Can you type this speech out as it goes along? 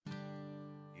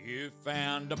You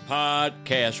found a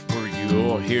podcast where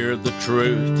you'll hear the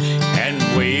truth,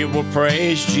 and we will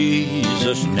praise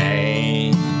Jesus'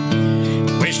 name.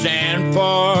 We stand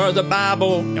for the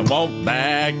Bible and won't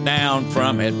back down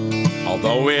from it,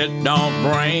 although it don't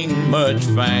bring much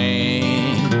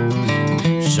fame.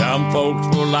 Some folks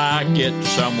will like it,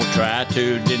 some will try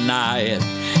to deny it,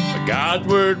 but God's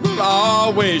word will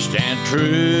always stand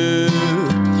true.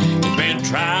 It's been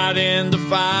tried in the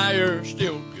fire,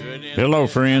 still good. Hello,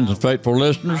 friends and faithful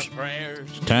listeners.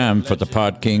 It's time for the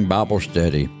Pod King Bible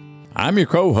Study. I'm your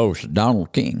co-host,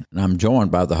 Donald King, and I'm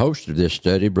joined by the host of this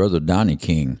study, Brother Donnie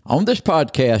King. On this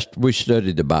podcast, we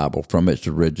study the Bible from its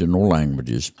original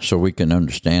languages so we can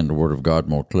understand the Word of God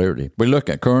more clearly. We look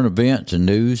at current events and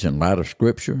news in light of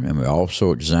Scripture, and we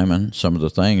also examine some of the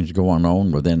things going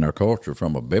on within our culture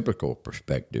from a biblical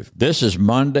perspective. This is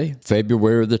Monday,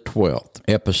 February the 12th,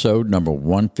 episode number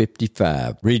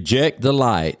 155. Reject the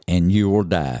light and you will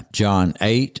die. John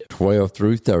 8:12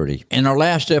 through 30. In our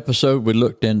last episode, we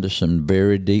looked into some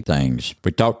very deep things.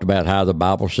 We talked about how the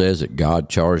Bible says that God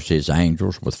charged his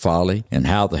angels with folly and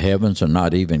how the heavens are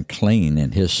not even clean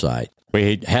in his sight.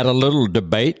 We had a little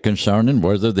debate concerning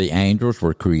whether the angels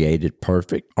were created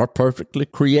perfect or perfectly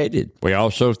created. We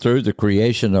also threw the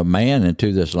creation of man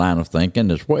into this line of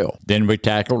thinking as well. Then we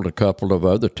tackled a couple of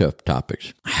other tough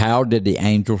topics. How did the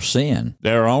angels sin?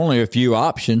 There are only a few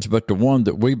options, but the one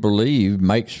that we believe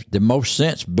makes the most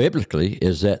sense biblically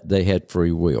is that they had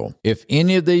free will. If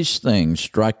any of these things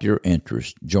strike your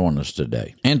interest, join us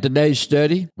today. In today's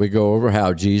study, we go over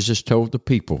how Jesus told the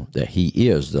people that he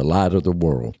is the light of the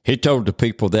world. He told the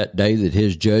people that day that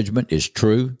his judgment is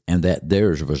true and that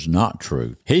theirs was not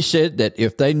true. He said that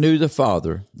if they knew the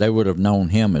Father, they would have known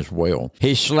him as well.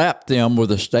 He slapped them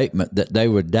with a statement that they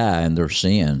would die in their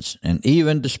sins. And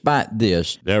even despite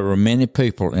this, there were many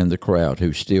people in the crowd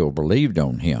who still believed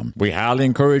on him. We highly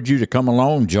encourage you to come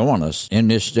along, join us in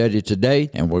this study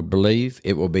today, and we believe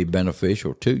it will be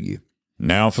beneficial to you.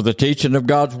 Now for the teaching of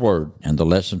God's Word and the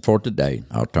lesson for today,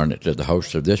 I'll turn it to the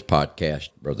host of this podcast,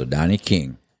 Brother Donnie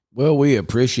King. Well, we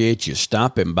appreciate you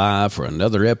stopping by for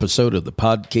another episode of the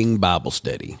Pod King Bible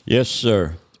Study. Yes,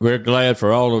 sir. We're glad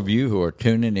for all of you who are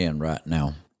tuning in right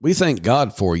now. We thank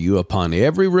God for you upon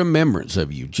every remembrance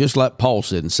of you, just like Paul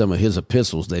said in some of his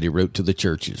epistles that he wrote to the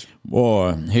churches.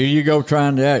 Boy, here you go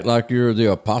trying to act like you're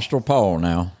the Apostle Paul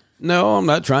now. No, I'm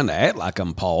not trying to act like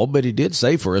I'm Paul, but he did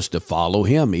say for us to follow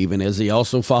him, even as he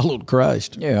also followed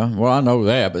Christ. Yeah, well, I know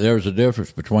that, but there's a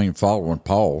difference between following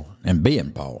Paul and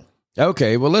being Paul.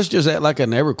 Okay, well, let's just act like I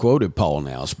never quoted Paul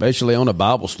now, especially on a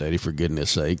Bible study, for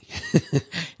goodness sake.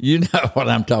 You know what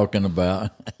I'm talking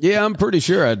about. Yeah, I'm pretty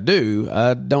sure I do.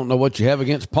 I don't know what you have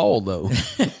against Paul, though.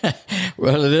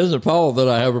 Well, it isn't Paul that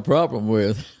I have a problem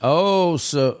with. Well,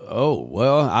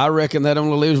 I reckon that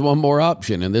only leaves one more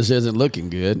option, and this isn't looking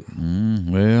good.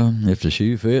 Well, if the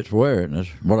shoe fits, wear it. That's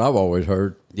what I've always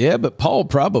heard. Yeah, but Paul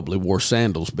probably wore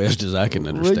sandals, best as I can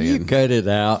understand. Well, you cut it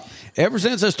out. Ever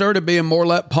since I started being more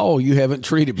like Paul, you haven't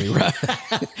treated me right.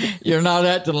 You're not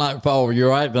acting like Paul.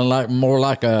 You're acting more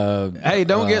like a... Hey,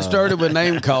 don't get started with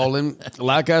name calling.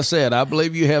 Like I said, I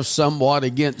believe you have somewhat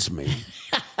against me.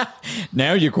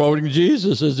 Now you're quoting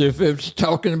Jesus as if it's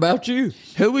talking about you.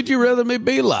 Who would you rather me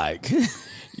be like?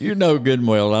 You know good and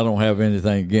well I don't have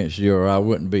anything against you, or I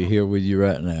wouldn't be here with you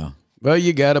right now. Well,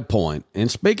 you got a point. And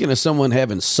speaking of someone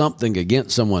having something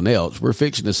against someone else, we're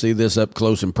fixing to see this up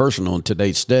close and personal in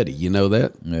today's study. You know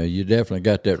that? Yeah, you definitely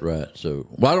got that right. So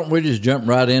why don't we just jump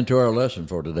right into our lesson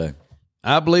for today?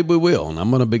 I believe we will. And I'm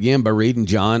going to begin by reading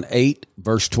John 8,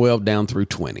 verse 12 down through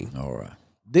 20. All right.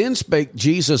 Then spake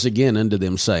Jesus again unto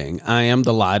them, saying, I am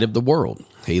the light of the world.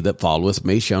 He that followeth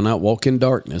me shall not walk in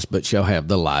darkness, but shall have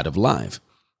the light of life.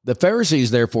 The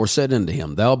Pharisees therefore said unto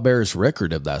him, Thou bearest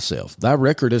record of thyself. Thy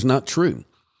record is not true.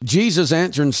 Jesus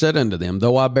answered and said unto them,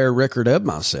 Though I bear record of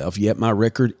myself, yet my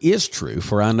record is true,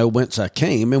 for I know whence I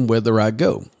came and whither I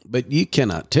go. But ye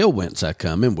cannot tell whence I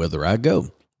come and whither I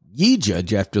go. Ye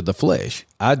judge after the flesh.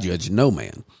 I judge no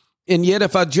man. And yet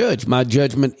if I judge, my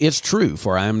judgment is true,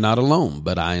 for I am not alone,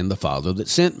 but I and the Father that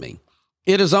sent me.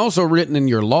 It is also written in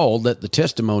your law that the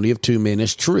testimony of two men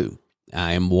is true.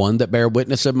 I am one that bear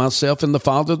witness of myself, and the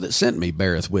Father that sent me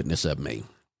beareth witness of me.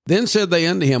 Then said they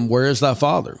unto him, Where is thy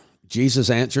Father? Jesus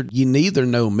answered, Ye neither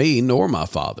know me nor my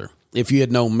Father. If ye had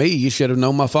known me, ye should have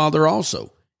known my Father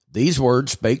also. These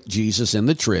words spake Jesus in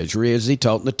the treasury as he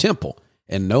taught in the temple,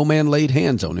 and no man laid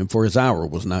hands on him, for his hour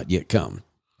was not yet come.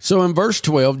 So in verse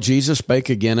 12, Jesus spake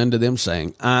again unto them,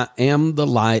 saying, I am the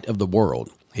light of the world.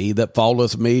 He that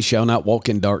followeth me shall not walk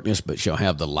in darkness, but shall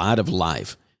have the light of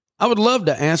life. I would love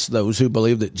to ask those who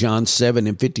believe that John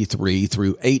 7:53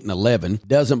 through 8:11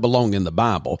 doesn't belong in the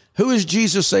Bible, who is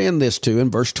Jesus saying this to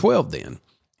in verse 12 then?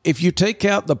 If you take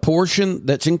out the portion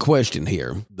that's in question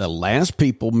here, the last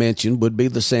people mentioned would be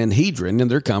the Sanhedrin in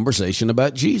their conversation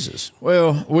about Jesus.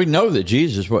 Well, we know that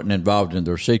Jesus wasn't involved in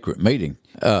their secret meeting.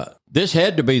 This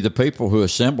had to be the people who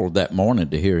assembled that morning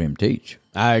to hear him teach.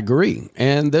 I agree.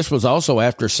 And this was also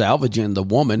after salvaging the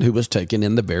woman who was taken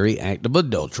in the very act of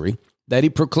adultery, that he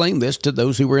proclaimed this to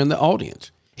those who were in the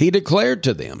audience. He declared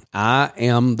to them, I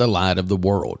am the light of the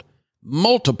world.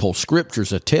 Multiple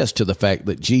scriptures attest to the fact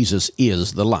that Jesus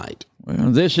is the light.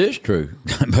 Well, this is true,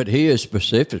 but he is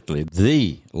specifically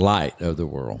the light of the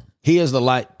world. He is the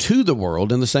light to the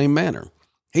world in the same manner.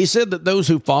 He said that those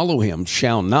who follow him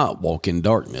shall not walk in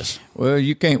darkness. Well,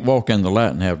 you can't walk in the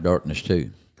light and have darkness too.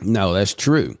 No, that's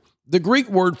true. The Greek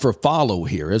word for follow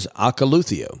here is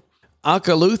akaluthio.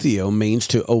 Akaluthio means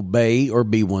to obey or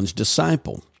be one's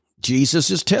disciple.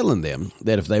 Jesus is telling them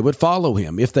that if they would follow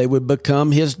him, if they would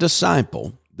become his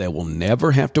disciple, they will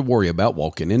never have to worry about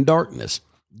walking in darkness.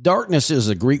 Darkness is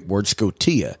the Greek word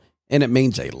scotia, and it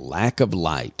means a lack of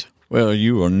light. Well,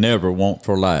 you will never want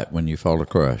for light when you follow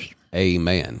Christ.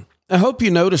 Amen. I hope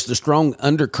you notice the strong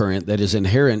undercurrent that is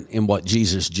inherent in what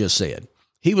Jesus just said.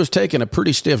 He was taking a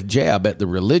pretty stiff jab at the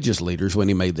religious leaders when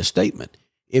he made the statement,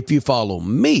 if you follow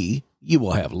me, you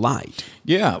will have light.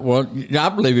 Yeah, well, I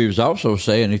believe he was also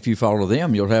saying if you follow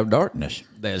them, you'll have darkness.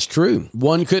 That's true.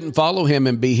 One couldn't follow him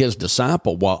and be his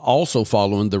disciple while also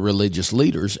following the religious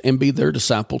leaders and be their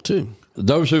disciple too.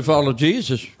 Those who follow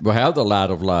Jesus will have the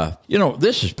light of life. You know,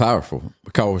 this is powerful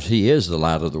because he is the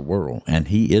light of the world and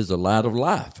he is the light of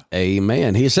life.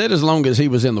 Amen. He said as long as he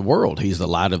was in the world, he's the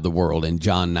light of the world in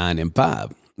John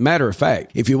 9:5. Matter of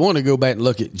fact, if you want to go back and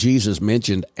look at Jesus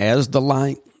mentioned as the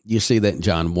light, you see that in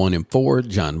John 1:4,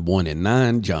 John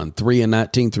 1:9, John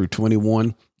 3:19 through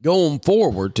 21. Go on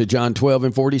forward to John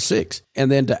 12:46, and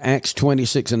then to Acts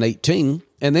 26:18,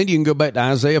 and then you can go back to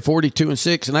Isaiah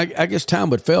 42:6, and I guess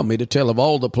time would fail me to tell of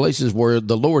all the places where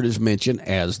the Lord is mentioned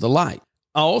as the light.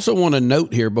 I also want to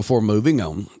note here before moving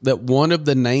on that one of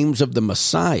the names of the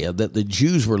Messiah that the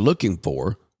Jews were looking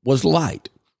for was light.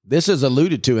 This is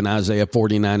alluded to in Isaiah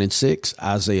 49:6,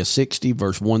 Isaiah 60,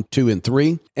 verse 1, 2, and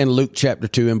 3, and Luke chapter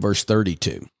 2 and verse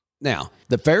 32. Now,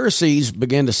 the Pharisees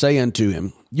began to say unto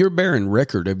him, you're bearing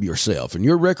record of yourself, and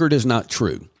your record is not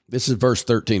true. This is verse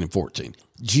 13 and 14.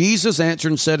 Jesus answered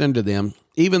and said unto them,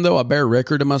 even though I bear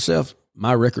record of myself,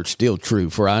 my record's still true,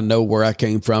 for I know where I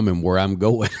came from and where I'm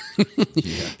going.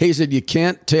 He said, you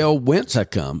can't tell whence I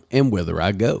come and whither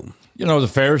I go. You know, the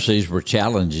Pharisees were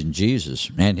challenging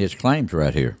Jesus and his claims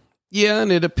right here. Yeah,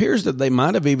 and it appears that they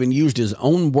might have even used his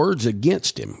own words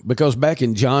against him, because back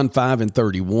in John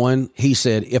 5:31, he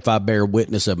said, if I bear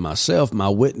witness of myself, my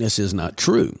witness is not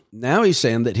true. Now he's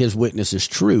saying that his witness is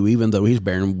true, even though he's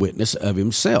bearing witness of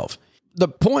himself. The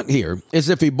point here is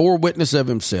if he bore witness of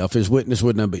himself, his witness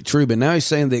would not be true, but now he's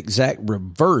saying the exact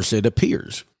reverse, it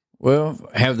appears. Well,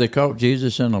 have they caught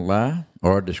Jesus in a lie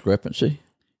or a discrepancy?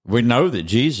 We know that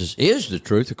Jesus is the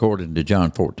truth according to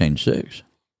John 14:6.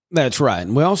 That's right.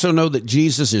 And we also know that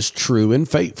Jesus is true and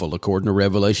faithful according to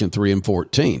Revelation 3 and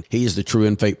 14. He is the true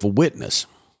and faithful witness.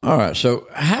 All right, so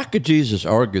how could Jesus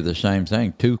argue the same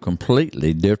thing two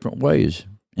completely different ways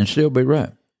and still be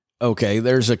right? Okay,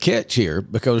 there's a catch here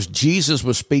because Jesus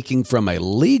was speaking from a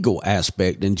legal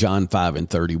aspect in John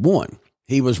 5:31.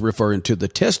 He was referring to the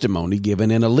testimony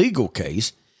given in a legal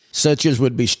case, such as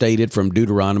would be stated from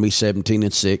Deuteronomy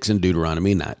 17:6 and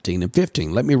Deuteronomy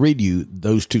 19:15. Let me read you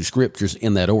those two scriptures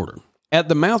in that order. At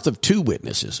the mouth of two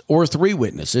witnesses or three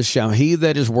witnesses shall he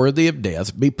that is worthy of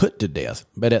death be put to death,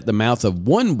 but at the mouth of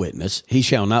one witness he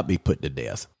shall not be put to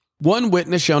death. One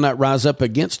witness shall not rise up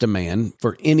against a man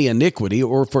for any iniquity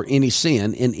or for any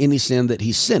sin in any sin that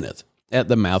he sinneth. At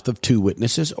the mouth of two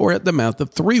witnesses or at the mouth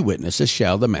of three witnesses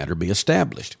shall the matter be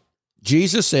established.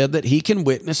 Jesus said that he can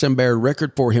witness and bear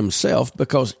record for himself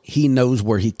because he knows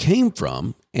where he came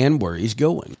from and where he's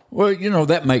going. Well, you know,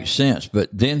 that makes sense, but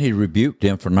then he rebuked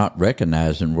him for not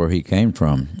recognizing where he came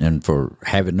from and for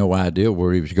having no idea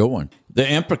where he was going. The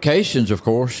implications, of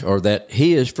course, are that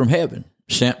he is from heaven,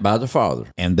 sent by the Father,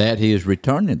 and that he is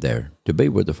returning there to be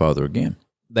with the Father again.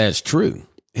 That's true.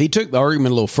 He took the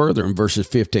argument a little further in verses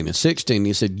 15 and 16.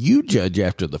 He said, you judge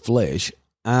after the flesh,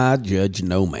 I judge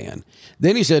no man.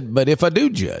 Then he said, but if I do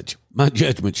judge, my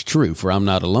judgment's true, for I'm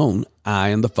not alone, I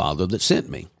and the Father that sent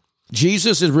me.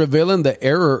 Jesus is revealing the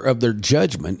error of their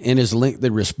judgment in his lengthy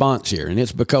response here, and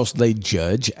it's because they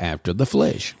judge after the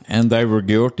flesh. And they were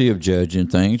guilty of judging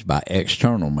things by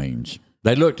external means.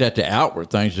 They looked at the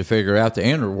outward things to figure out the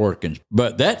inner workings,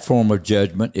 but that form of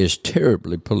judgment is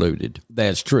terribly polluted.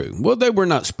 That's true. Well, they were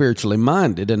not spiritually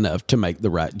minded enough to make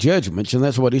the right judgments, and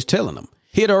that's what he's telling them.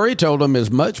 He had already told them as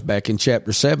much back in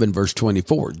chapter 7, verse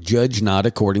 24. Judge not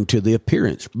according to the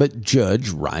appearance, but judge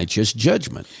righteous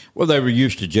judgment. Well, they were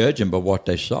used to judging by what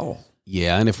they saw.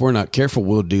 Yeah, and if we're not careful,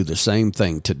 we'll do the same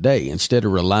thing today. Instead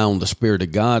of rely on the Spirit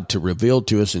of God to reveal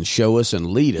to us and show us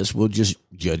and lead us, we'll just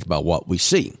judge by what we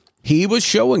see. He was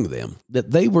showing them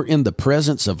that they were in the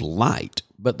presence of light,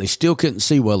 but they still couldn't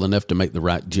see well enough to make the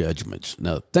right judgments.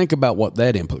 Now, think about what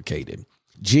that implicated.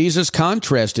 Jesus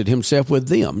contrasted himself with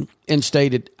them and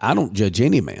stated, I don't judge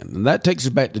any man. And that takes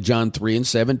us back to John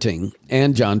 3:17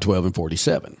 and John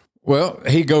 12:47. Well,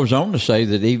 he goes on to say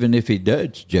that even if he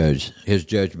does judge, his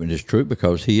judgment is true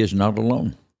because he is not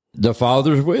alone. The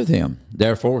Father's with him.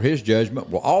 Therefore, his judgment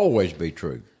will always be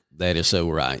true. That is so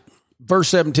right. Verse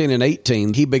 17 and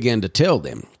 18, he began to tell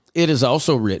them, it is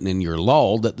also written in your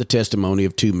law that the testimony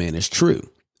of two men is true.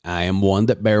 I am one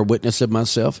that bear witness of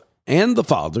myself, and the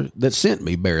Father that sent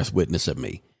me beareth witness of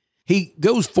me. He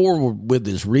goes forward with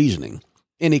his reasoning,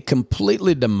 and he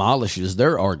completely demolishes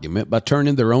their argument by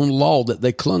turning their own law that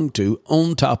they clung to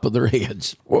on top of their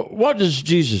heads. Well, what does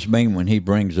Jesus mean when he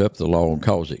brings up the law and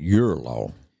calls it your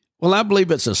law? Well, I believe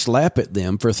it's a slap at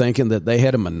them for thinking that they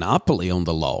had a monopoly on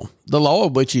the law. The law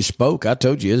of which he spoke, I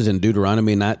told you, is in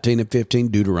Deuteronomy 19 and 15,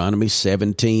 Deuteronomy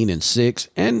 17 and 6,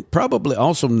 and probably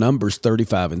also Numbers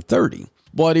 35 and 30.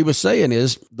 What he was saying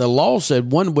is the law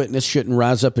said one witness shouldn't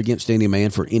rise up against any man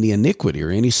for any iniquity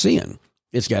or any sin.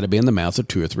 It's got to be in the mouth of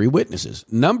 2 or 3 witnesses.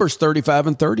 Numbers 35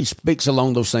 and 30 speaks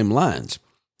along those same lines.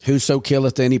 Whoso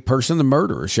killeth any person, the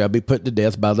murderer, shall be put to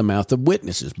death by the mouth of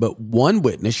witnesses. But one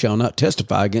witness shall not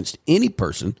testify against any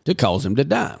person to cause him to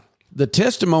die. The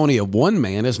testimony of one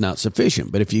man is not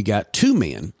sufficient, but if you got 2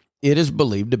 men, it is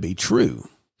believed to be true.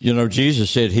 You know,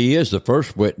 Jesus said he is the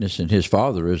first witness and his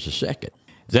Father is the second.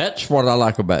 That's what I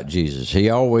like about Jesus. He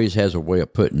always has a way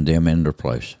of putting them in their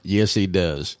place. Yes, he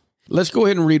does. Let's go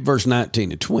ahead and read verse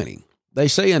 19 and 20. They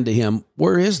say unto him,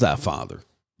 Where is thy Father?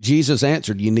 Jesus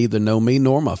answered, Ye neither know me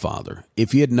nor my Father.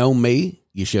 If ye had known me,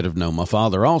 ye should have known my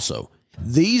Father also.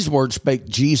 These words spake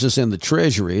Jesus in the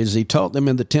treasury as he taught them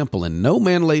in the temple, and no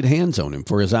man laid hands on him,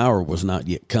 for his hour was not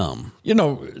yet come. You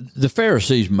know, the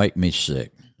Pharisees make me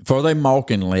sick, for they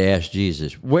mockingly asked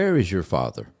Jesus, Where is your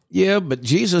Father? Yeah, but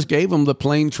Jesus gave them the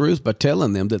plain truth by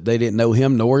telling them that they didn't know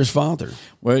him nor his Father.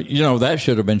 Well, you know, that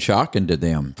should have been shocking to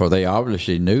them, for they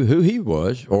obviously knew who he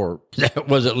was, or that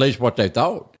was at least what they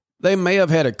thought. They may have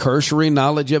had a cursory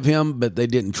knowledge of him, but they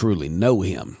didn't truly know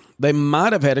him. They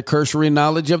might have had a cursory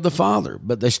knowledge of the Father,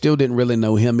 but they still didn't really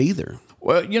know him either.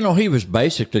 Well, you know, he was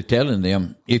basically telling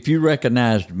them, if you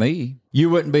recognized me, you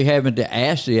wouldn't be having to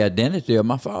ask the identity of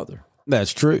my Father.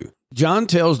 That's true. John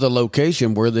tells the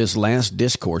location where this last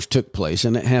discourse took place,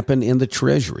 and it happened in the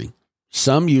treasury.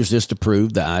 Some use this to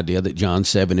prove the idea that John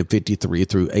 7 and 53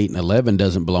 through 8 and 11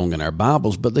 doesn't belong in our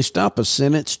Bibles, but they stop a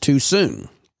sentence too soon.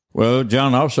 Well,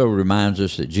 John also reminds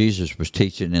us that Jesus was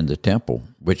teaching in the temple,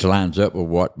 which lines up with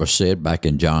what was said back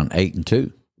in John 8 and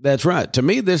 2. That's right. To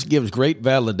me, this gives great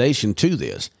validation to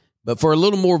this. But for a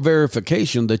little more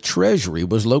verification, the treasury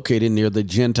was located near the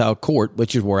Gentile court,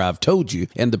 which is where I've told you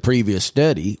in the previous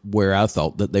study where I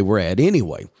thought that they were at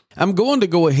anyway. I'm going to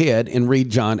go ahead and read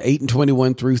John 8 and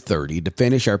 21 through 30 to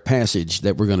finish our passage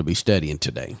that we're going to be studying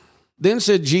today. Then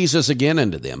said Jesus again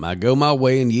unto them, I go my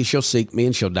way, and ye shall seek me,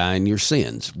 and shall die in your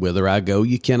sins. Whither I go,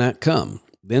 ye cannot come.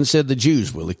 Then said the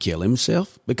Jews, Will he kill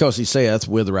himself? Because he saith,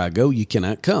 Whither I go, ye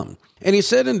cannot come. And he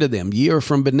said unto them, Ye are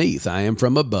from beneath, I am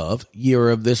from above. Ye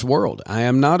are of this world, I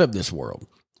am not of this world.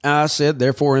 I said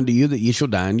therefore unto you that ye shall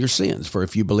die in your sins. For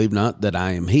if you believe not that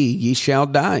I am he, ye shall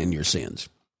die in your sins.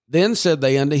 Then said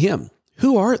they unto him,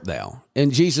 Who art thou?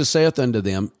 And Jesus saith unto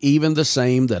them, Even the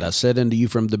same that I said unto you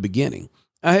from the beginning.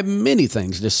 I have many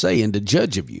things to say and to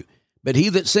judge of you, but he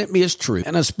that sent me is true,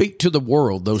 and I speak to the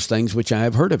world those things which I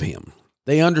have heard of him.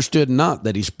 They understood not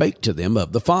that he spake to them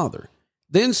of the Father.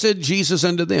 Then said Jesus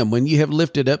unto them, When ye have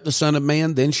lifted up the Son of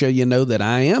Man, then shall ye know that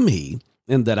I am he,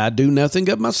 and that I do nothing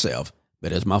of myself,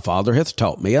 but as my Father hath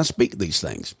taught me, I speak these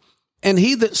things. And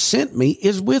he that sent me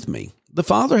is with me. The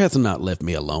Father hath not left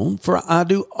me alone, for I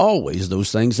do always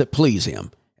those things that please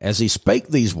him. As he spake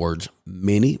these words,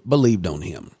 many believed on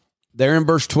him. There in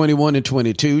verse 21 and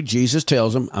 22, Jesus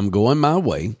tells them, I'm going my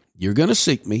way. You're going to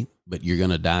seek me, but you're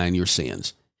going to die in your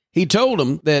sins. He told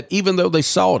them that even though they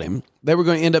sought him, they were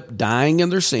going to end up dying in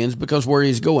their sins because where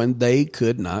he's going, they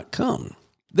could not come.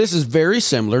 This is very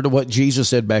similar to what Jesus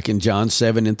said back in John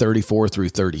 7 and 34 through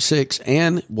 36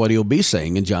 and what he'll be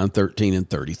saying in John 13 and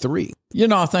 33. You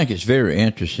know, I think it's very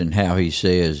interesting how he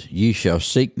says, ye shall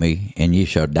seek me and ye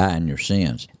shall die in your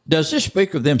sins. Does this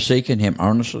speak of them seeking him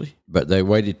earnestly, but they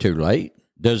waited too late?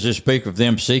 Does this speak of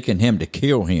them seeking him to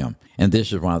kill him, and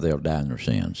this is why they'll die in their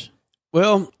sins?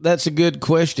 Well, that's a good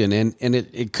question, and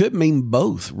it could mean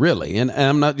both, really. And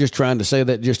I'm not just trying to say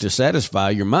that just to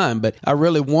satisfy your mind, but I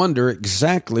really wonder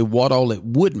exactly what all it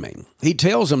would mean. He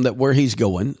tells them that where he's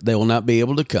going, they will not be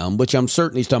able to come, which I'm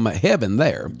certain he's talking about heaven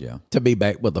there, to be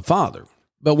back with the Father.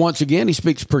 But once again, he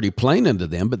speaks pretty plain unto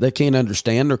them, but they can't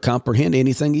understand or comprehend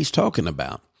anything he's talking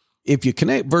about. If you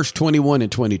connect verse 21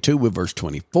 and 22 with verse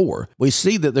 24, we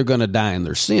see that they're going to die in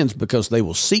their sins because they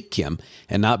will seek him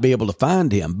and not be able to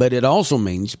find him. But it also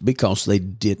means because they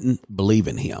didn't believe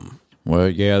in him. Well,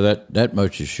 yeah, that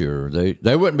much is sure.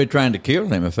 They wouldn't be trying to kill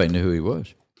him if they knew who he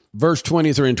was. Verse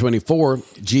 23 and 24,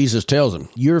 Jesus tells them,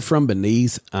 you're from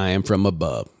beneath, I am from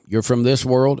above. You're from this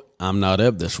world, I'm not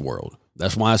of this world.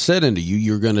 That's why I said unto you,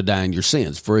 you're going to die in your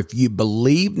sins. For if you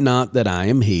believe not that I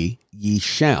am he, ye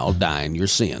shall die in your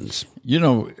sins. You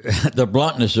know, the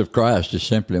bluntness of Christ is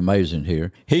simply amazing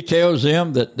here. He tells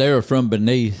them that they are from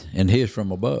beneath and he is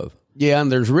from above. Yeah,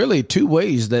 and there's really two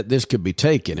ways that this could be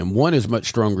taken, and one is much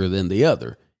stronger than the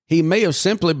other. He may have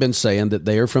simply been saying that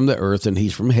they are from the earth and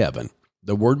he's from heaven.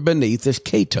 The word beneath is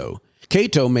kato.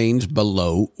 Kato means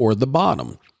below or the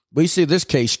bottom. We see this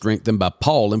case strengthened by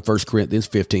Paul in 1 Corinthians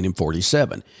 15 and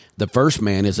 47. The first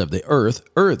man is of the earth,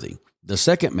 earthy. The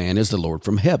second man is the Lord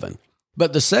from heaven.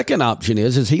 But the second option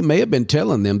is he may have been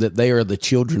telling them that they are the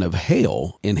children of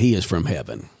hell and he is from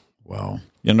heaven. Well,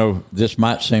 you know, this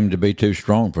might seem to be too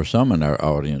strong for some in our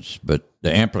audience, but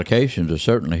the implications are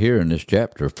certainly here in this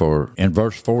chapter. For in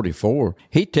verse 44,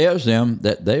 he tells them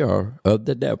that they are of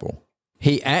the devil.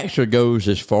 He actually goes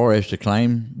as far as to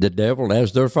claim the devil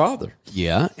as their father.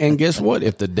 Yeah, and guess what?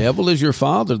 If the devil is your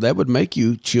father, that would make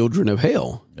you children of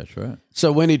hell. That's right.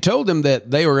 So when he told them that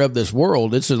they are of this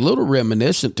world, it's a little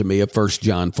reminiscent to me of 1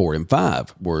 John 4 and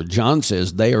 5, where John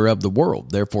says, they are of the world,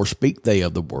 therefore speak they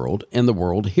of the world, and the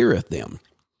world heareth them.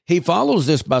 He follows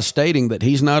this by stating that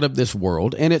he's not of this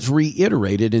world, and it's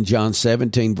reiterated in John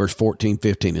 17, verse 14,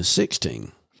 15, and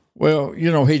 16. Well,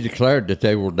 you know, he declared that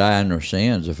they will die in their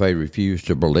sins if they refuse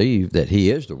to believe that he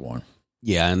is the one.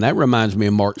 Yeah, and that reminds me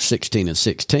of Mark 16 and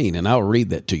 16, and I'll read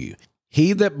that to you.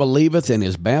 He that believeth and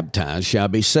is baptized shall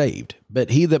be saved, but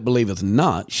he that believeth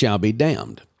not shall be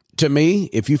damned. To me,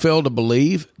 if you fail to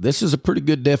believe, this is a pretty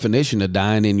good definition of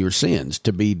dying in your sins,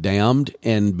 to be damned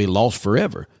and be lost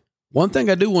forever. One thing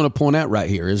I do want to point out right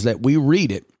here is that we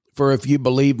read it, for if you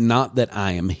believe not that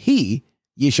I am he,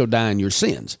 ye shall die in your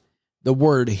sins. The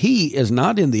word he is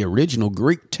not in the original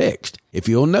Greek text. If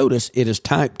you'll notice, it is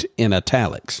typed in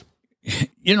italics.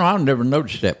 You know, I've never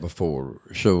noticed that before.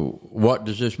 So what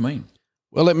does this mean?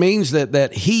 Well, it means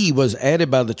that he was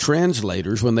added by the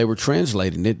translators when they were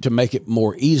translating it to make it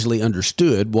more easily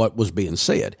understood what was being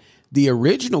said. The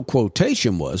original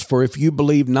quotation was, for if you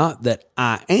believe not that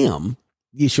I am,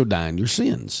 ye shall die in your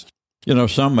sins. You know,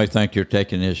 some may think you're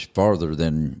taking this farther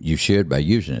than you should by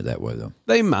using it that way, though.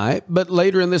 They might, but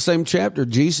later in the same chapter,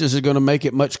 Jesus is going to make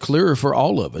it much clearer for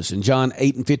all of us. In John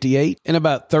 8 and 58, in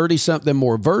about 30-something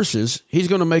more verses, he's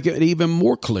going to make it even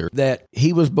more clear that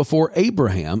he was before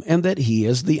Abraham and that he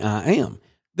is the I am.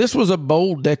 This was a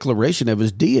bold declaration of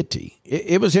his deity.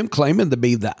 It was him claiming to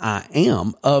be the I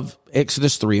am of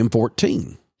Exodus 3 and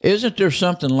 14. Isn't there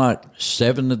something like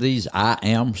 7 of these I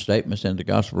am statements in the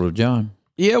Gospel of John?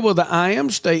 Yeah, well, the I am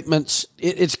statements,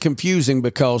 it's confusing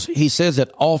because he says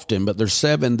it often, but there's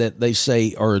 7 that they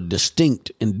say are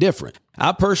distinct and different.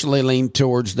 I personally lean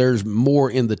towards there's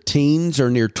more in the teens or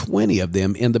near 20 of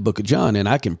them in the book of John, and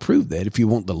I can prove that if you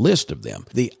want the list of them.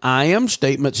 The I am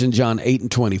statements in John 8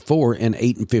 and 24 and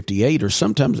 8 and 58 are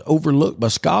sometimes overlooked by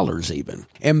scholars even.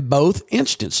 In both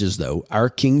instances, though, our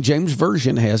King James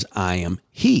Version has I am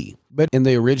he, but in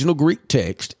the original Greek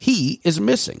text, he is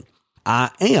missing. I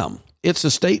am. It's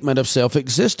a statement of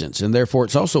self-existence, and therefore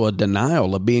it's also a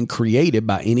denial of being created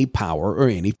by any power or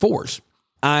any force.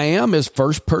 I am is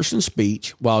first-person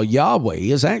speech, while Yahweh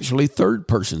is actually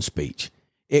third-person speech.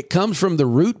 It comes from the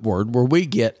root word where we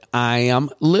get I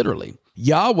am literally.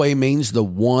 Yahweh means the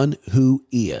one who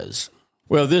is.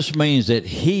 Well, this means that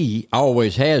he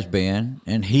always has been,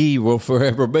 and he will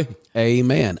forever be.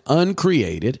 Amen.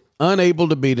 Uncreated, unable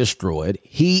to be destroyed.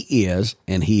 He is,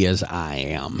 and he is I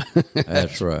am.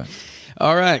 That's right.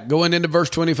 All right, going into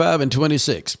verse 25 and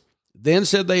 26. Then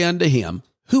said they unto him,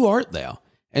 Who art thou?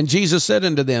 And Jesus said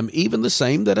unto them, Even the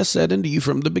same that I said unto you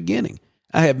from the beginning.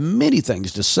 I have many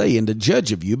things to say and to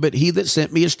judge of you, but he that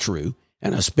sent me is true,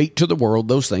 and I speak to the world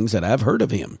those things that I have heard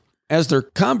of him. As their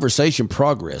conversation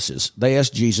progresses, they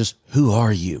ask Jesus, who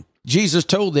are you? Jesus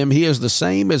told them he is the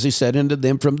same as he said unto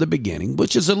them from the beginning,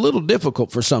 which is a little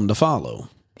difficult for some to follow.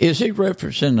 Is he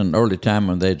referencing an early time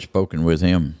when they had spoken with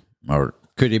him, or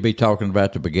could he be talking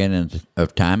about the beginning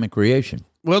of time and creation?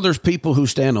 Well, there's people who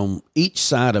stand on each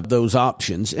side of those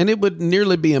options, and it would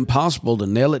nearly be impossible to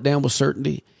nail it down with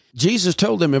certainty. Jesus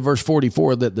told them in verse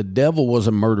 44 that the devil was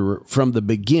a murderer from the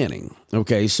beginning.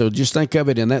 Okay, so just think of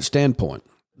it in that standpoint.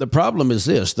 The problem is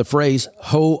this: the phrase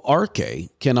ho arche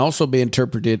can also be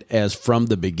interpreted as from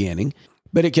the beginning,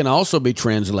 but it can also be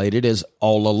translated as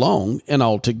all along and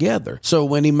altogether. So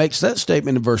when he makes that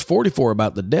statement in verse 44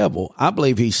 about the devil, I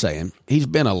believe he's saying he's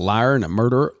been a liar and a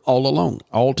murderer all along,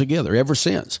 altogether, ever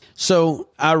since. So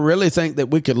I really think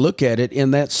that we could look at it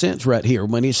in that sense right here.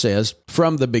 When he says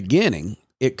from the beginning,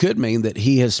 it could mean that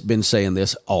he has been saying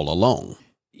this all along.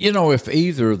 You know, if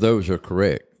either of those are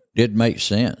correct, it makes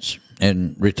sense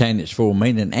and retain its full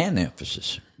meaning and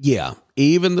emphasis. Yeah,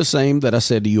 even the same that I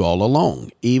said to you all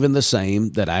along, even the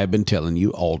same that I have been telling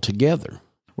you all together.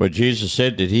 Well, Jesus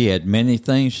said that he had many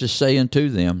things to say unto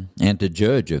them and to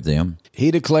judge of them.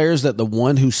 He declares that the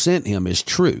one who sent him is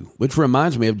true, which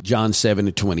reminds me of John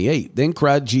 7:28. Then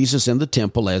cried Jesus in the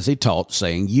temple as he taught,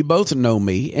 saying, You both know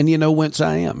me, and you know whence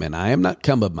I am, and I am not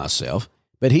come of myself,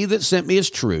 but he that sent me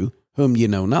is true, whom you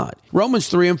know not. Romans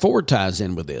 3:4 ties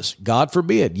in with this. God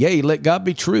forbid, yea, let God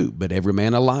be true, but every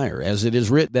man a liar, as it is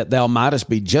written, that thou mightest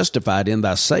be justified in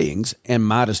thy sayings, and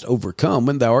mightest overcome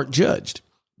when thou art judged.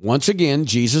 Once again,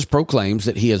 Jesus proclaims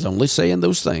that he is only saying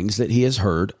those things that he has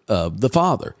heard of the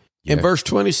Father. In verse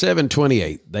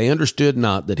 27-28, they understood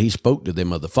not that he spoke to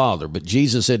them of the Father, but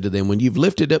Jesus said to them, When you've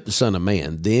lifted up the Son of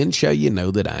Man, then shall ye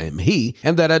know that I am he,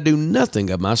 and that I do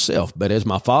nothing of myself, but as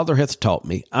my Father hath taught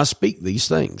me, I speak these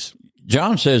things.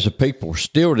 John says the people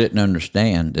still didn't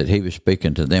understand that he was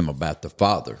speaking to them about the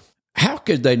Father. How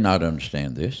could they not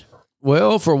understand this?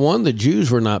 Well, for one, the Jews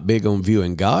were not big on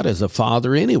viewing God as a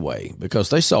father anyway, because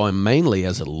they saw him mainly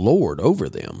as a Lord over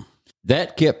them.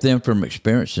 That kept them from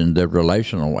experiencing the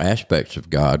relational aspects of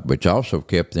God, which also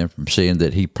kept them from seeing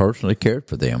that he personally cared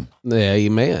for them.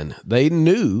 Amen. They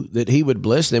knew that he would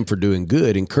bless them for doing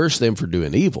good and curse them for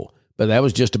doing evil, but that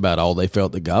was just about all they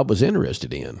felt that God was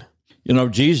interested in. You know,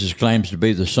 Jesus claims to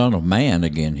be the Son of Man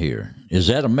again here. Is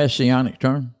that a messianic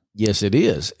term? Yes, it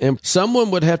is. And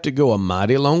someone would have to go a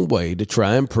mighty long way to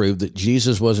try and prove that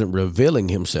Jesus wasn't revealing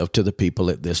himself to the people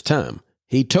at this time.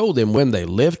 He told them when they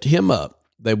lift him up,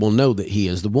 they will know that he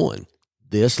is the one.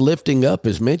 This lifting up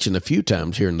is mentioned a few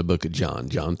times here in the book of John,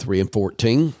 John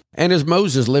 3:14. And as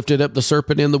Moses lifted up the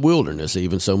serpent in the wilderness,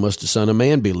 even so must the Son of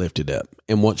Man be lifted up.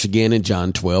 And once again in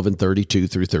John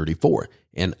 12:32-34.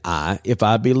 And I, if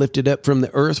I be lifted up from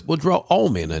the earth, will draw all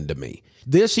men unto me.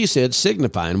 This he said,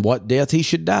 signifying what death he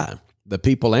should die. The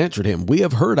people answered him, We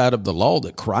have heard out of the law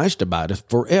that Christ abideth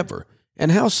forever.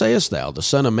 And how sayest thou, the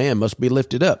Son of Man must be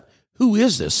lifted up? Who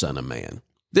is this Son of Man?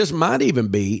 This might even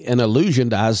be an allusion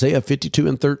to Isaiah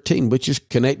 52:13, which is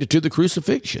connected to the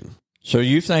crucifixion. So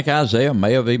you think Isaiah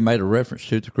may have even made a reference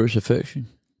to the crucifixion?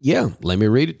 Yeah, let me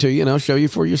read it to you and I'll show you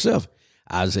for yourself.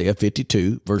 Isaiah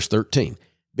 52:13.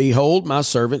 Behold, my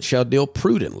servant shall deal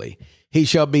prudently. He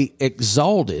shall be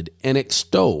exalted and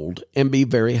extolled and be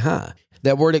very high.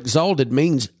 That word exalted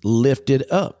means lifted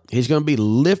up. He's going to be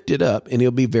lifted up and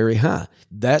he'll be very high.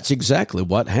 That's exactly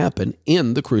what happened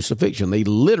in the crucifixion. They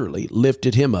literally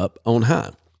lifted him up on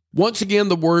high. Once again,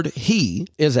 the word he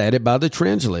is added by the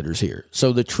translators here.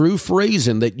 So the true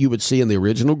phrasing that you would see in the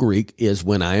original Greek is,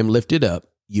 when I am lifted up,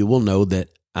 you will know that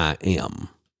I am.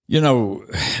 You know,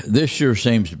 this sure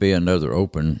seems to be another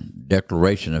open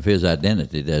declaration of his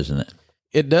identity, doesn't it?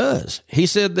 It does. He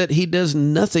said that he does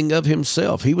nothing of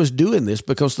himself. He was doing this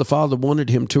because the Father wanted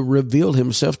him to reveal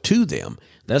himself to them.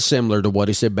 That's similar to what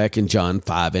he said back in John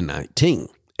 5:19.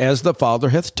 As the Father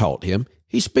hath taught him,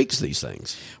 he speaks these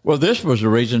things. Well, this was the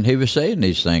reason he was saying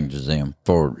these things to them,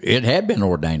 for it had been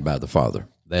ordained by the Father.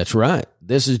 That's right.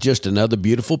 This is just another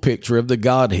beautiful picture of the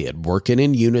Godhead working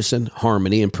in unison,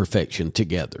 harmony, and perfection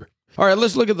together. All right,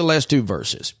 let's look at the last two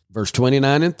verses. Verse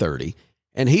 29 and 30.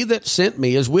 And he that sent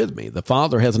me is with me. The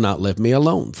Father hath not left me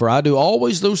alone, for I do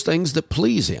always those things that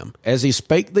please him. As he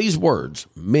spake these words,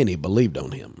 many believed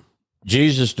on him.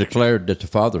 Jesus declared that the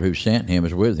Father who sent him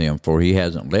is with him, for he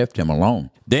hasn't left him alone.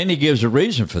 Then he gives a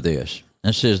reason for this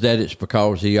and says that it's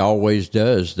because he always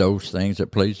does those things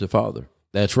that please the Father.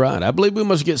 That's right. I believe we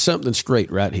must get something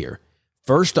straight right here.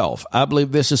 First off, I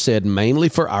believe this is said mainly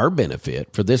for our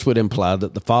benefit, for this would imply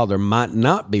that the Father might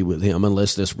not be with him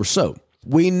unless this were so.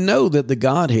 We know that the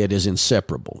Godhead is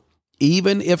inseparable.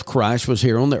 Even if Christ was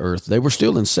here on the earth, they were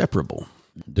still inseparable.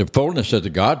 The fullness of the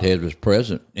Godhead was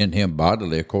present in him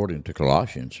bodily, according to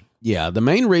Colossians. Yeah, the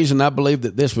main reason I believe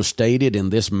that this was stated in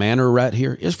this manner right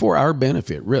here is for our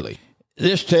benefit, really.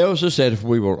 This tells us that if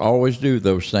we will always do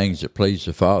those things that please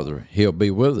the Father, he'll be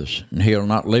with us, and he'll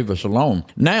not leave us alone.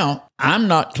 Now, I'm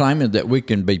not claiming that we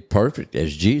can be perfect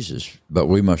as Jesus, but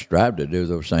we must strive to do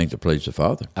those things that please the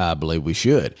Father. I believe we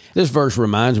should. This verse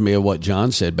reminds me of what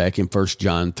John said back in 1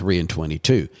 John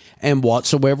 3:22. And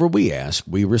whatsoever we ask,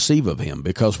 we receive of him,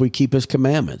 because we keep his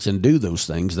commandments and do those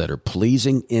things that are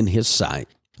pleasing in his sight.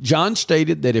 John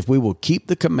stated that if we will keep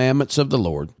the commandments of the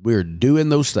Lord, we are doing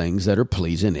those things that are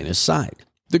pleasing in his sight.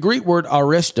 The Greek word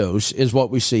arestos is what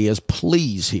we see as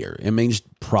please here. It means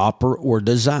proper or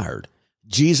desired.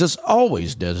 Jesus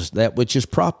always does that which is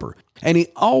proper, and he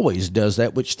always does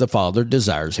that which the Father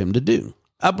desires him to do.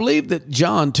 I believe that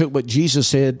John took what Jesus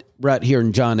said right here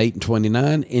in John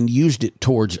 8:29 and used it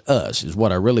towards us, is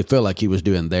what I really feel like he was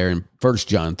doing there in 1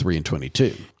 John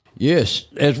 3:22. Yes,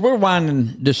 as we're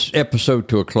winding this episode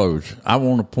to a close, I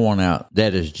want to point out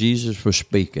that as Jesus was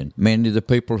speaking, many of the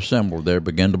people assembled there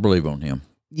began to believe on him.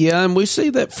 Yeah, and we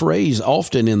see that phrase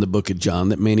often in the book of John,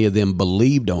 that many of them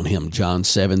believed on him. John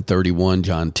 7:31,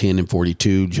 John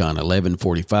 10:42, John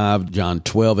 11:45, John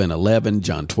 12:11,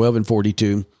 John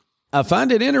 12:42. I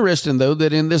find it interesting, though,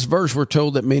 that in this verse we're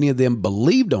told that many of them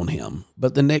believed on him,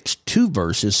 but the next two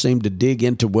verses seem to dig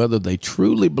into whether they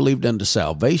truly believed unto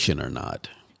salvation or not.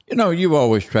 You know, you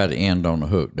always try to end on a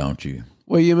hook, don't you?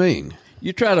 What do you mean?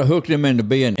 You try to hook them into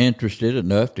being interested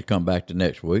enough to come back to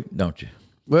next week, don't you?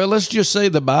 Well, let's just say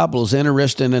the Bible is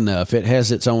interesting enough. It has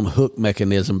its own hook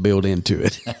mechanism built into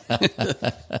it.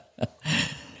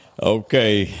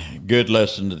 Okay, good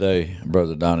lesson today,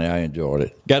 Brother Donnie. I enjoyed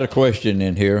it. Got a question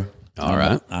in here. All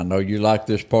right. I know you like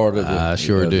this part of I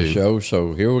sure do. the show,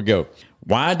 so here we go.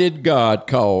 Why did God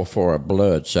call for a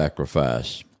blood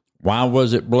sacrifice? Why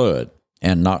was it blood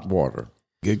and not water?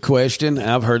 Good question.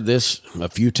 I've heard this a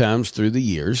few times through the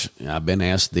years. I've been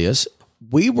asked this.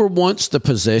 We were once the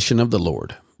possession of the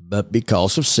Lord, but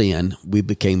because of sin, we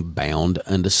became bound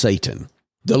unto Satan.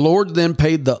 The Lord then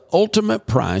paid the ultimate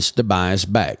price to buy us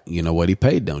back. You know what he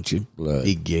paid, don't you? Blood.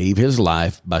 He gave his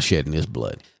life by shedding his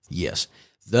blood. Yes.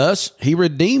 Thus, he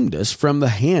redeemed us from the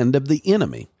hand of the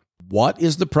enemy. What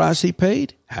is the price he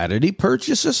paid? How did he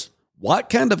purchase us? What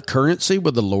kind of currency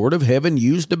would the Lord of heaven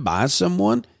use to buy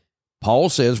someone? Paul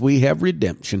says we have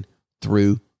redemption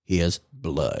through his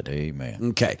blood. Amen.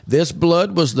 Okay. This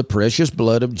blood was the precious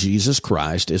blood of Jesus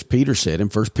Christ, as Peter said in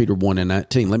 1 Peter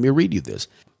 1:19. Let me read you this.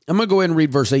 I'm going to go ahead and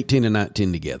read verse 18 and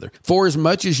 19 together. For as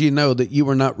much as you know that you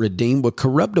were not redeemed with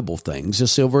corruptible things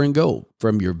as silver and gold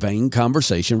from your vain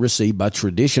conversation received by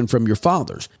tradition from your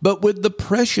fathers, but with the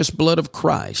precious blood of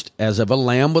Christ, as of a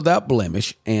lamb without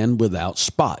blemish and without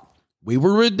spot. We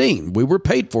were redeemed, we were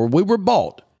paid for, we were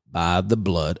bought by the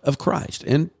blood of Christ.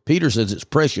 And Peter says it's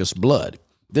precious blood.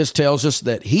 This tells us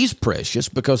that he's precious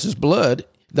because his blood,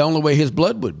 the only way his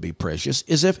blood would be precious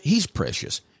is if he's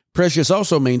precious. Precious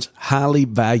also means highly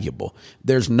valuable.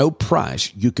 There's no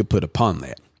price you could put upon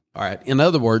that. All right. In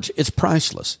other words, it's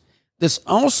priceless. This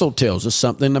also tells us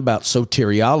something about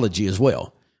soteriology as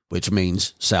well, which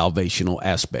means salvational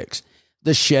aspects.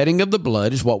 The shedding of the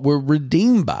blood is what we're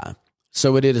redeemed by.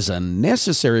 So it is a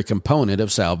necessary component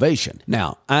of salvation.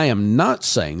 Now, I am not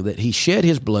saying that he shed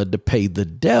his blood to pay the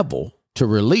devil to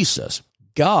release us.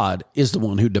 God is the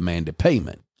one who demanded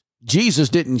payment. Jesus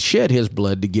didn't shed his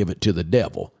blood to give it to the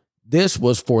devil. This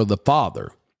was for the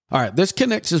Father. All right, this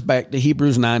connects us back to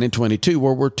Hebrews 9:22,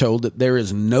 where we're told that there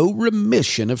is no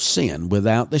remission of sin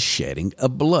without the shedding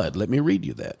of blood. Let me read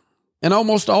you that. And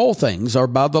almost all things are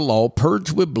by the law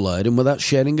purged with blood, and without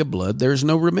shedding of blood, there is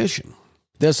no remission.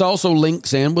 This also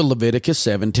links in with Leviticus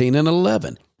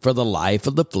 17:11. For the life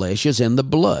of the flesh is in the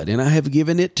blood, and I have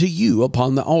given it to you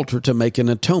upon the altar to make an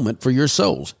atonement for your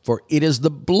souls. For it is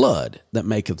the blood that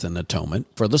maketh an atonement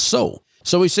for the soul.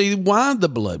 So we see why the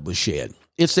blood was shed.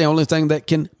 It's the only thing that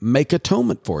can make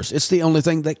atonement for us. It's the only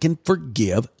thing that can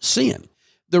forgive sin.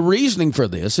 The reasoning for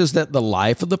this is that the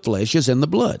life of the flesh is in the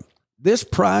blood. This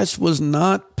price was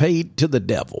not paid to the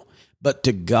devil, but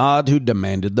to God who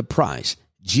demanded the price.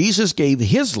 Jesus gave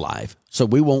his life, so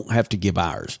we won't have to give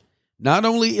ours. Not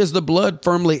only is the blood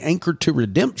firmly anchored to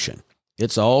redemption,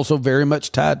 it's also very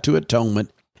much tied to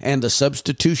atonement, and the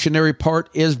substitutionary part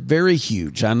is very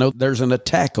huge. I know there's an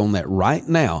attack on that right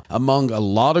now among a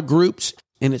lot of groups,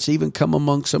 and it's even come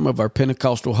among some of our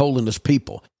Pentecostal holiness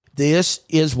people. This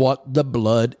is what the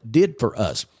blood did for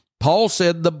us. Paul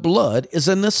said the blood is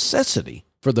a necessity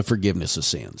for the forgiveness of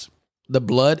sins. The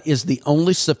blood is the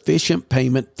only sufficient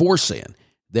payment for sin.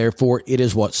 Therefore, it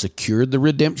is what secured the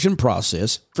redemption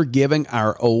process, forgiving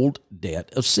our old debt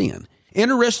of sin.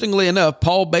 Interestingly enough,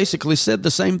 Paul basically said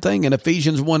the same thing in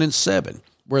Ephesians 1:7,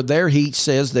 where there he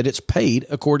says that it's paid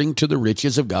according to the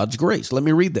riches of God's grace. Let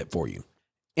me read that for you.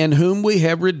 In whom we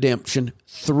have redemption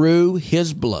through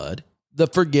his blood, the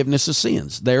forgiveness of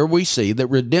sins. There we see that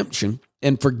redemption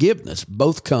and forgiveness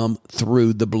both come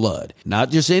through the blood.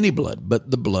 Not just any blood,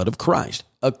 but the blood of Christ,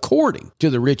 according to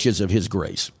the riches of his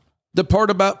grace. The part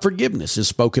about forgiveness is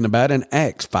spoken about in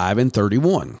Acts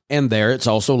 5:31, and there it's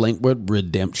also linked with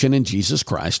redemption in Jesus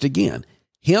Christ again.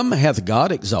 Him hath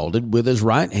God exalted with his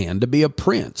right hand to be a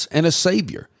prince and a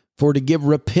savior, for to give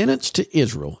repentance to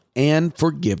Israel and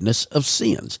forgiveness of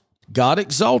sins. God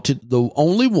exalted the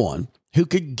only one who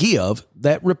could give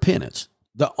that repentance,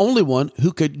 the only one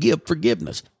who could give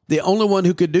forgiveness. The only one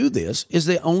who could do this is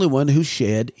the only one who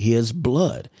shed his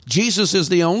blood. Jesus is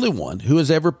the only one who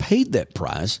has ever paid that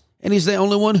price, and he's the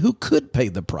only one who could pay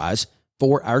the price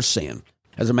for our sin.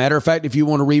 As a matter of fact, if you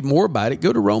want to read more about it,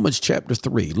 go to Romans chapter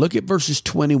 3. Look at verses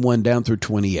 21 down through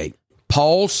 28.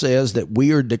 Paul says that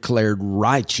we are declared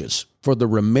righteous for the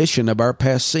remission of our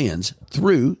past sins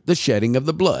through the shedding of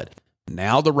the blood.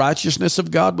 Now the righteousness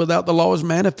of God without the law is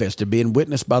manifested, being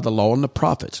witnessed by the law and the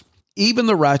prophets. Even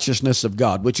the righteousness of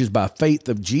God, which is by faith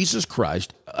of Jesus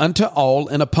Christ, unto all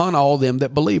and upon all them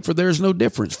that believe. For there is no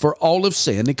difference, for all have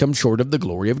sinned and come short of the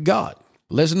glory of God.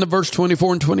 Listen to verse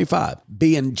 24 and 25.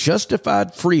 Being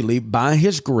justified freely by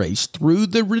his grace through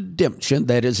the redemption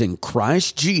that is in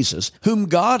Christ Jesus, whom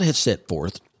God has set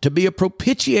forth to be a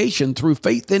propitiation through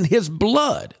faith in his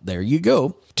blood. There you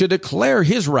go. To declare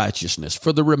his righteousness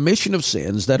for the remission of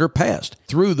sins that are past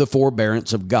through the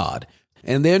forbearance of God.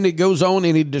 And then it goes on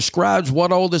and he describes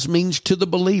what all this means to the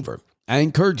believer. I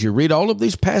encourage you, read all of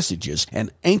these passages and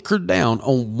anchor down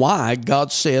on why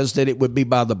God says that it would be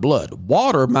by the blood.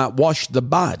 Water might wash the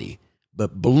body,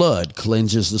 but blood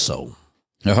cleanses the soul.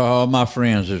 Oh, my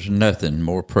friends, there's nothing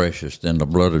more precious than the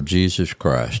blood of Jesus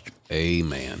Christ.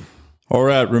 Amen. All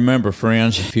right, remember,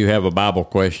 friends, if you have a Bible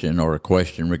question or a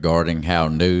question regarding how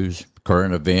news,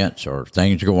 current events, or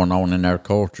things going on in our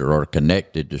culture are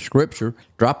connected to Scripture,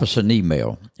 drop us an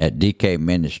email at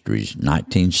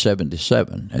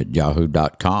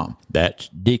dkministries1977@yahoo.com. That's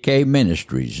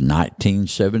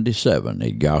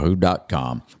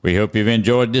dkministries1977@yahoo.com. We hope you've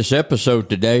enjoyed this episode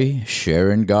today,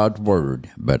 sharing God's Word.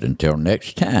 But until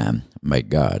next time, may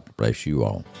God bless you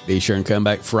all. Be sure and come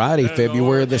back Friday,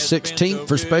 February the 16th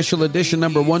for special edition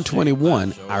number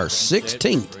 121, our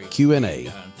 16th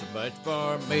Q&A. But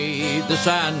for me, this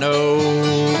I know,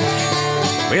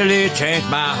 really changed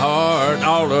my heart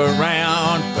all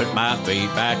around. Put my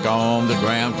feet back on the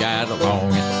ground, got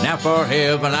along. Now for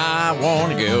heaven I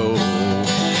want to go.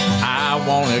 I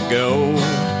want to go.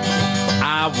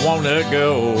 I want to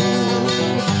go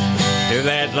to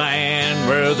that land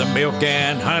where the milk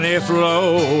and honey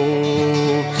flow.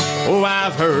 Oh,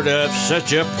 I've heard of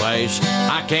such a place.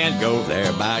 I can't go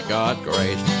there by God's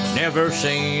grace. Never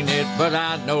seen it, but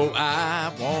I know I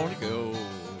want to go.